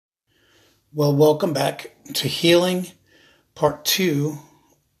Well, welcome back to Healing Part 2.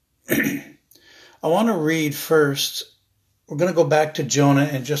 I want to read first. We're going to go back to Jonah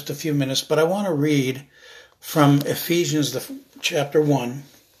in just a few minutes, but I want to read from Ephesians chapter 1.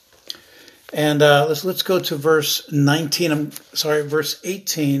 And let's go to verse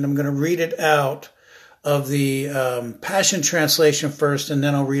 18. I'm going to read it out of the Passion Translation first, and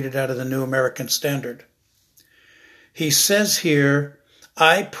then I'll read it out of the New American Standard. He says here,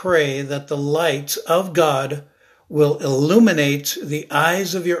 I pray that the light of God will illuminate the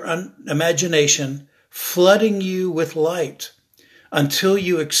eyes of your imagination, flooding you with light until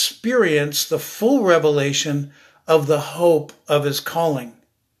you experience the full revelation of the hope of his calling.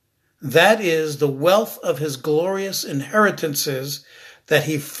 That is the wealth of his glorious inheritances that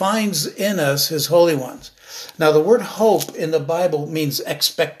he finds in us, his holy ones. Now, the word hope in the Bible means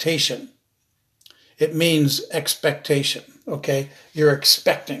expectation. It means expectation. Okay, you're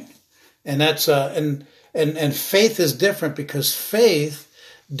expecting, and that's and faith is different because faith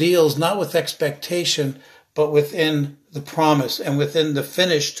deals not with expectation, but within the promise and within the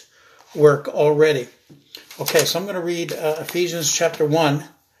finished work already. Okay, so I'm going to read Ephesians chapter 1,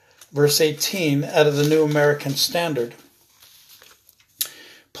 verse 18 out of the New American Standard.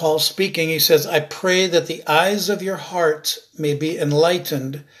 Paul speaking, he says, I pray that the eyes of your heart may be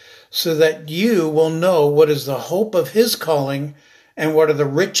enlightened, so that you will know what is the hope of his calling and what are the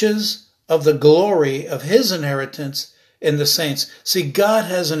riches of the glory of his inheritance in the saints. See, God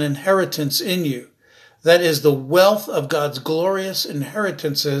has an inheritance in you. That is the wealth of God's glorious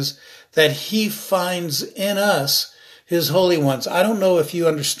inheritances that he finds in us, his holy ones. I don't know if you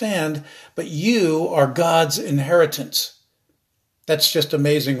understand, but you are God's inheritance. That's just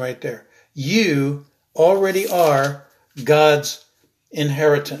amazing right there. You already are God's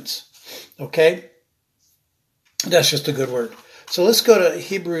inheritance. Okay? That's just a good word. So let's go to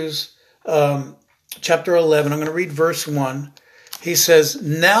Hebrews chapter 11. I'm going to read verse 1. He says,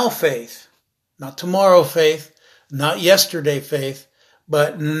 now faith, not tomorrow faith, not yesterday faith,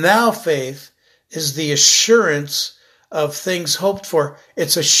 but now faith is the assurance of things hoped for.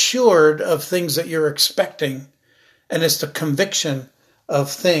 It's assured of things that you're expecting, and it's the conviction of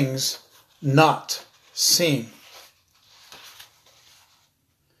things not seen.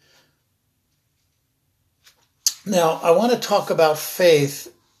 Now, I want to talk about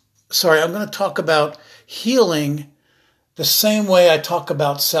faith. I'm going to talk about healing the same way I talk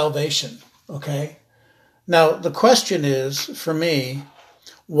about salvation, okay? Now, the question is, for me,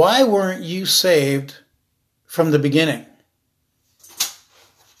 why weren't you saved from the beginning?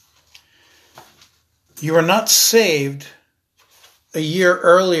 You were not saved a year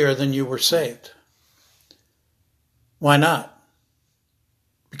earlier than you were saved. Why not?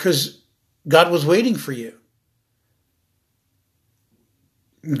 Because God was waiting for you.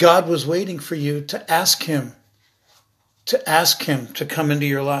 God was waiting for you to ask him to come into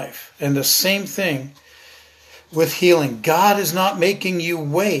your life. And the same thing with healing. God is not making you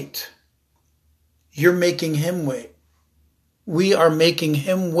wait. You're making him wait. We are making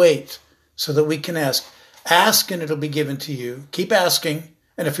him wait so that we can ask. Ask and it'll be given to you. Keep asking.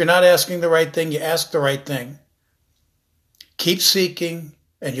 And if you're not asking the right thing, you ask the right thing. Keep seeking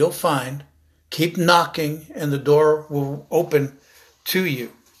and you'll find. Keep knocking and the door will open to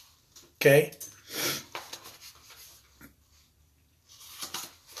you. Okay?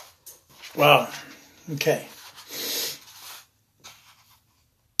 Wow. Okay.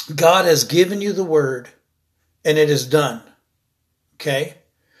 God has given you the word and it is done. Okay?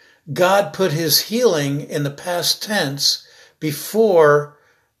 God put his healing in the past tense before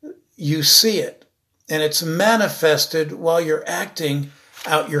you see it. And it's manifested while you're acting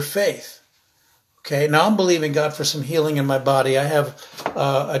out your faith. Okay, now I'm believing God for some healing in my body. I have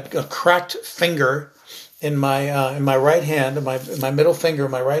a cracked finger in my right hand, in my middle finger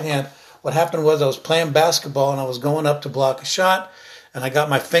in my right hand. What happened was I was playing basketball and I was going up to block a shot, and I got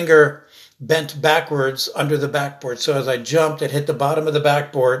my finger bent backwards under the backboard. So as I jumped, it hit the bottom of the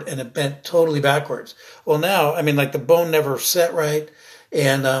backboard and it bent totally backwards. Well, now, the bone never set right,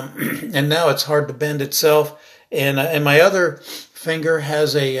 and now it's hard to bend itself. And my other finger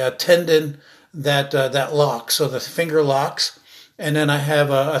has a tendon that locks. So the finger locks, and then I have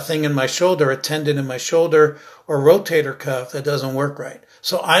a thing in my shoulder, a tendon in my shoulder or rotator cuff that doesn't work right.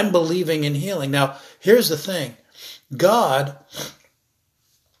 So I'm believing in healing. Now, here's the thing. God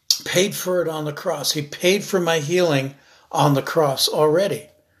paid for it on the cross. He paid for my healing on the cross already.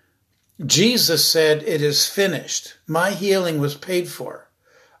 Jesus said, it is finished. My healing was paid for.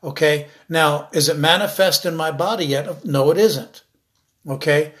 Okay? Now, is it manifest in my body yet? No, it isn't.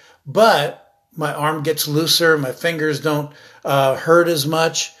 Okay? But my arm gets looser. My fingers don't hurt as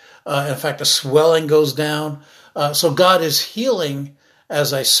much. In fact, the swelling goes down. So God is healing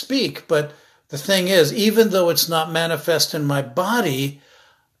as I speak. But the thing is, even though it's not manifest in my body,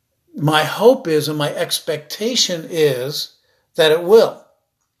 my hope is and my expectation is that it will.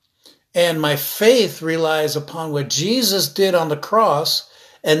 And my faith relies upon what Jesus did on the cross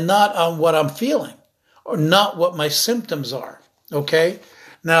and not on what I'm feeling or not what my symptoms are. Okay?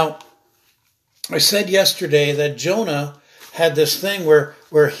 Now, I said yesterday that Jonah had this thing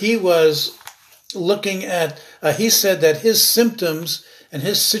where he was looking at, he said that his symptoms and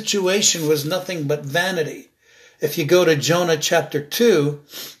his situation was nothing but vanity. If you go to Jonah chapter 2,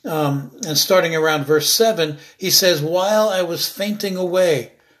 and starting around verse 7, he says, while I was fainting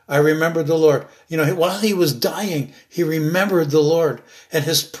away, I remembered the Lord. While he was dying, he remembered the Lord, and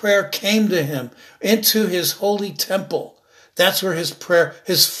his prayer came to him into his holy temple. That's where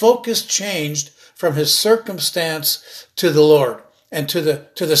his focus changed from his circumstance to the Lord and to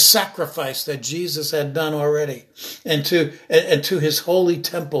the sacrifice that Jesus had done already, and to his holy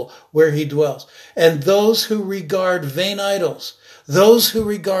temple where he dwells. And those who regard vain idols, those who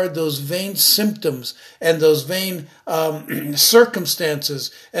regard those vain symptoms and those vain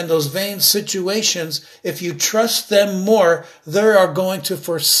circumstances and those vain situations, if you trust them more, they are going to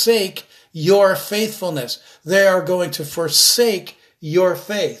forsake your faithfulness. They are going to forsake your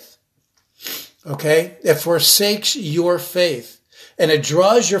faith. Okay? It forsakes your faith. And it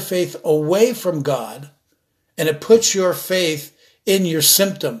draws your faith away from God, and it puts your faith in your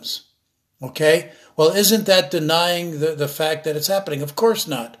symptoms. Okay? Well, isn't that denying the fact that it's happening? Of course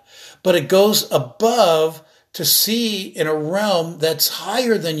not. But it goes above to see in a realm that's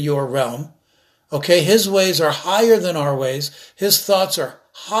higher than your realm. Okay? His ways are higher than our ways. His thoughts are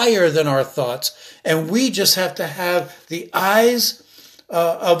higher than our thoughts. And we just have to have the eyes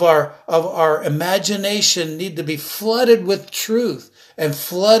of our imagination need to be flooded with truth and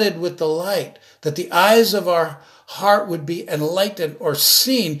flooded with the light, that the eyes of our heart would be enlightened or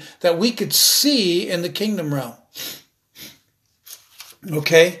seen, that we could see in the kingdom realm.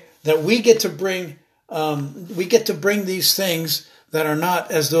 Okay? That we get to bring these things that are not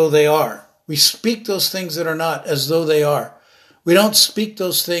as though they are. We speak those things that are not as though they are. We don't speak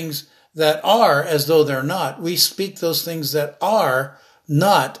those things that are as though they're not. We speak those things that are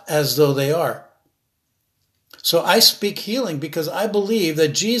not as though they are. So I speak healing because I believe that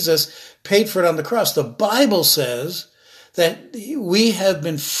Jesus paid for it on the cross. The Bible says that we have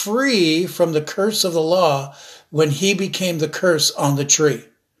been free from the curse of the law when he became the curse on the tree.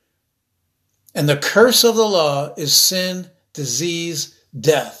 And the curse of the law is sin, disease,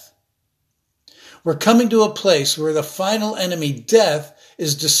 death. We're coming to a place where the final enemy, death,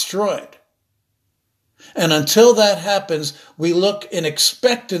 is destroyed. And until that happens, we look in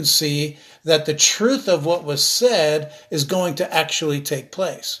expectancy that the truth of what was said is going to actually take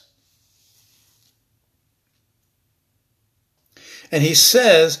place. And he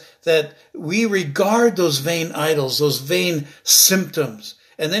says that we regard those vain idols, those vain symptoms.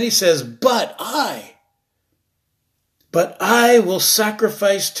 And then he says, but I will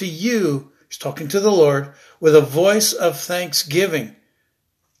sacrifice to you, he's talking to the Lord, with a voice of thanksgiving.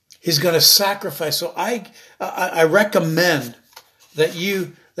 He's going to sacrifice. So I recommend that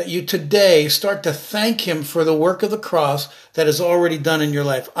you today start to thank him for the work of the cross that is already done in your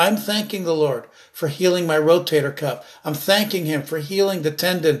life. I'm thanking the Lord for healing my rotator cuff. I'm thanking him for healing the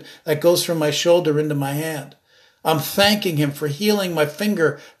tendon that goes from my shoulder into my hand. I'm thanking him for healing my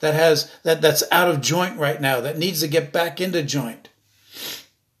finger that's out of joint right now, that needs to get back into joint.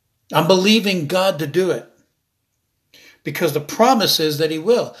 I'm believing God to do it. Because the promise is that he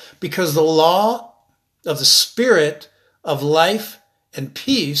will. Because the law of the Spirit of life and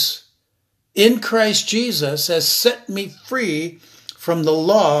peace in Christ Jesus has set me free from the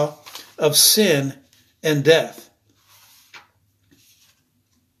law of sin and death.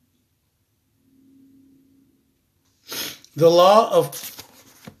 The law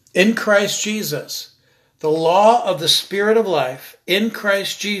in Christ Jesus, the law of the Spirit of life in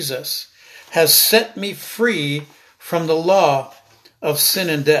Christ Jesus has set me free from the law of sin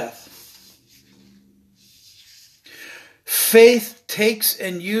and death. Faith takes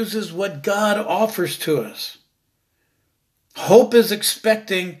and uses what God offers to us. Hope is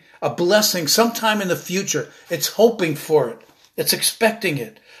expecting a blessing sometime in the future. It's hoping for it. It's expecting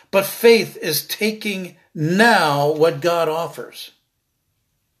it. But faith is taking now what God offers.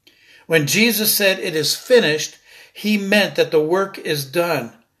 When Jesus said it is finished, he meant that the work is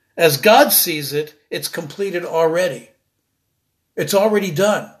done. As God sees it, it's completed already. It's already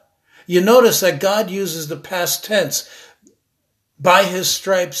done. You notice that God uses the past tense. By his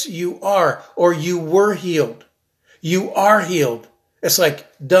stripes you are, or you were healed. You are healed. It's like,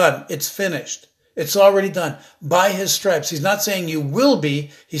 done. It's finished. It's already done. By his stripes. He's not saying you will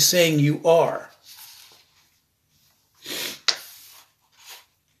be. He's saying you are.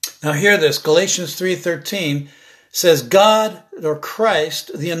 Now hear this. Galatians 3:13 says, God or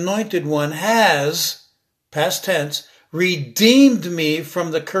Christ, the Anointed One, has, past tense, redeemed me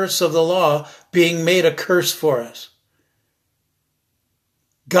from the curse of the law, being made a curse for us.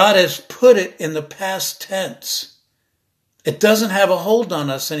 God has put it in the past tense. It doesn't have a hold on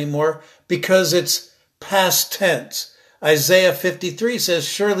us anymore because it's past tense. Isaiah 53 says,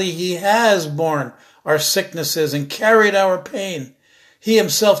 surely he has borne our sicknesses and carried our pain. He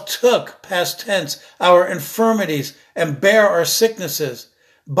himself took, past tense, our infirmities and bare our sicknesses,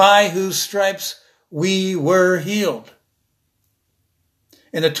 by whose stripes we were healed.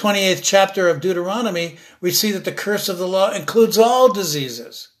 In the 28th chapter of Deuteronomy, we see that the curse of the law includes all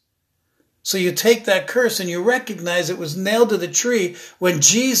diseases. So you take that curse and you recognize it was nailed to the tree when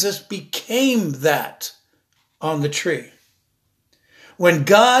Jesus became that on the tree. When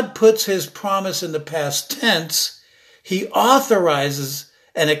God puts his promise in the past tense, he authorizes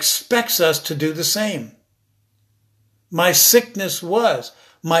and expects us to do the same. My sickness was,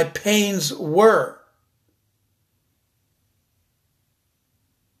 my pains were.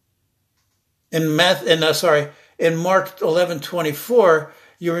 In Mark 11:24,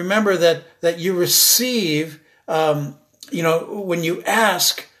 you remember that you receive, when you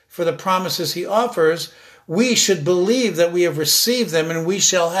ask for the promises he offers, we should believe that we have received them and we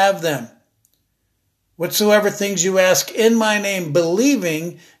shall have them. Whatsoever things you ask in my name,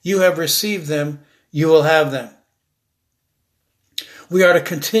 believing you have received them, you will have them. We are to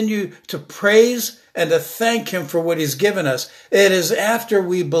continue to praise and to thank him for what he's given us. It is after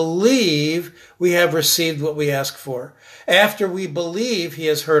we believe we have received what we ask for. After we believe he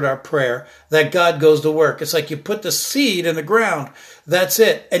has heard our prayer, that God goes to work. It's like you put the seed in the ground. That's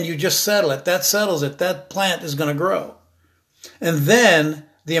it. And you just settle it. That settles it. That plant is going to grow. And then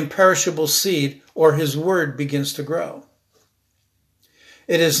the imperishable seed or his word begins to grow.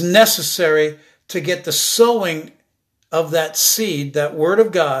 It is necessary to get the sowing of that seed, that word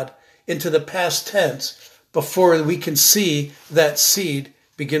of God, into the past tense before we can see that seed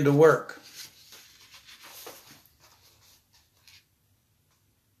begin to work.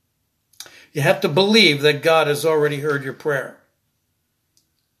 You have to believe that God has already heard your prayer.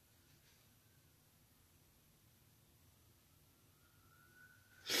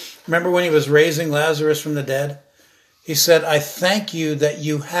 Remember when he was raising Lazarus from the dead? He said, I thank you that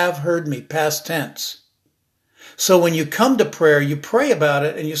you have heard me, past tense. So when you come to prayer, you pray about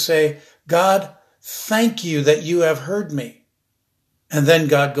it and you say, God, thank you that you have heard me. And then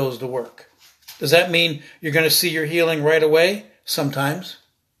God goes to work. Does that mean you're going to see your healing right away? Sometimes.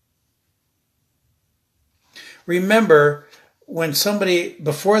 Remember, when somebody,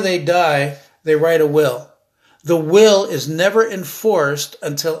 before they die, they write a will. The will is never enforced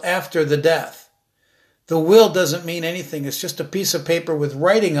until after the death. The will doesn't mean anything. It's just a piece of paper with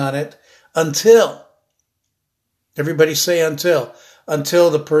writing on it until. Everybody say until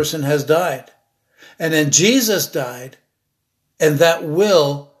the person has died. And then Jesus died, and that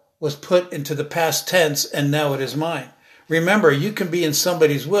will was put into the past tense, and now it is mine. Remember, you can be in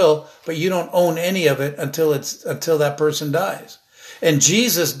somebody's will, but you don't own any of it until that person dies. And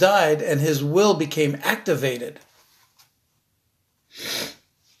Jesus died, and his will became activated.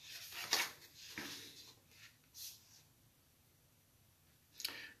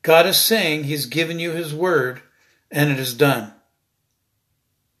 God is saying he's given you his word, and it is done.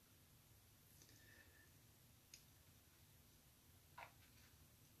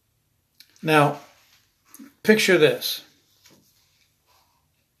 Now, picture this.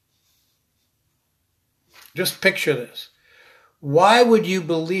 Just picture this. Why would you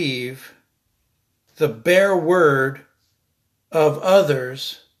believe the bare word of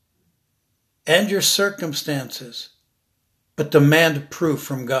others and your circumstances, but demand proof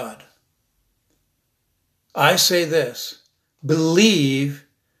from God? I say this, believe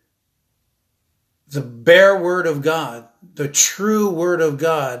the bare word of God, the true word of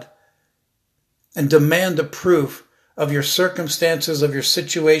God, and demand the proof of your circumstances, of your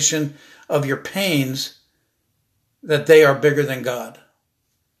situation, of your pains, that they are bigger than God.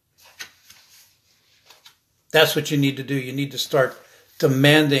 That's what you need to do. You need to start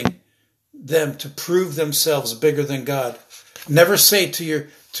demanding them to prove themselves bigger than God. Never say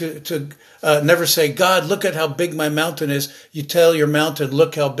never say, God, look at how big my mountain is. You tell your mountain,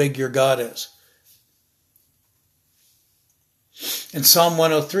 look how big your God is. In Psalm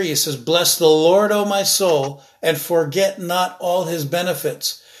 103, it says, bless the Lord, O my soul, and forget not all his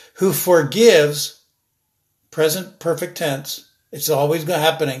benefits, who forgives, present perfect tense, It's always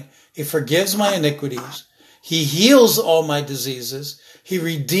happening. He forgives my iniquities. He heals all my diseases. He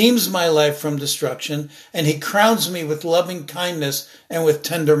redeems my life from destruction, and he crowns me with loving kindness and with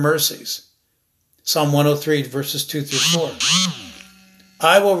tender mercies. Psalm 103, verses 2 through 4.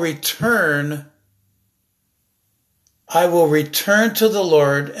 I will return to the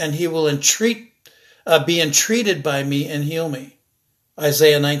Lord, and he will be entreated by me and heal me.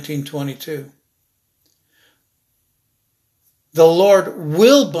 Isaiah 19:22. The Lord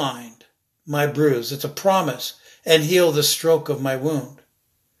will bind my bruise. It's a promise, and heal the stroke of my wound.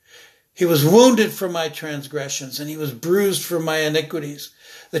 He was wounded for my transgressions, and he was bruised for my iniquities.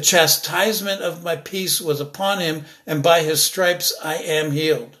 The chastisement of my peace was upon him, and by his stripes I am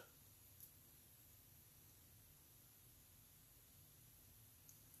healed.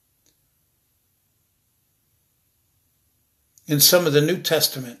 In some of the New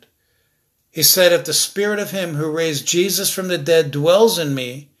Testament, he said, if the spirit of him who raised Jesus from the dead dwells in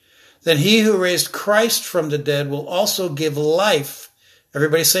me, then he who raised Christ from the dead will also give life,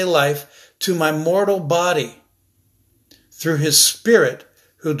 everybody say life, to my mortal body through his spirit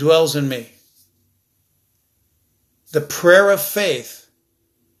who dwells in me. The prayer of faith,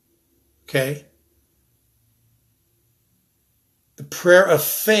 okay? The prayer of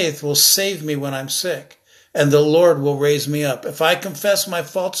faith will save me when I'm sick, and the Lord will raise me up. If I confess my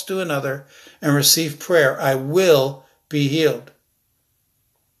faults to another and receive prayer, I will be healed.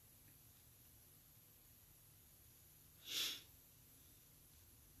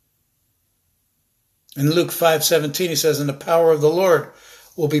 In Luke 5:17, he says, and the power of the Lord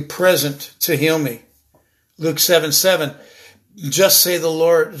will be present to heal me. Luke 7:7, just say the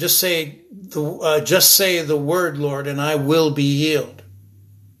word, Lord, and I will be healed.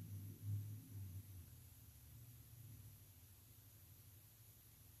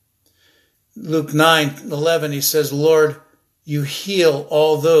 Luke 9:11, he says, Lord, you heal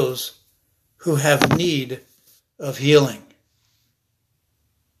all those who have need of healing.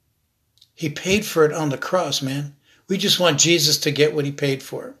 He paid for it on the cross, man. We just want Jesus to get what he paid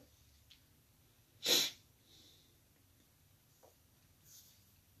for.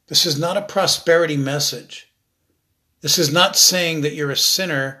 This is not a prosperity message. This is not saying that you're a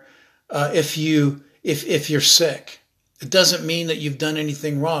sinner if you're sick. It doesn't mean that you've done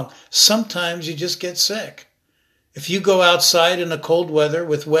anything wrong. Sometimes you just get sick. If you go outside in the cold weather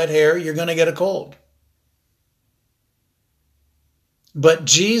with wet hair, you're going to get a cold. But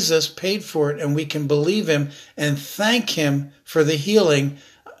Jesus paid for it, and we can believe him and thank him for the healing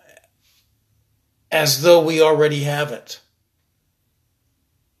as though we already have it.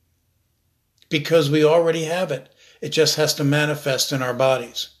 Because we already have it. It just has to manifest in our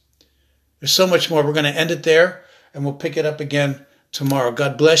bodies. There's so much more. We're going to end it there, and we'll pick it up again tomorrow.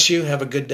 God bless you. Have a good day.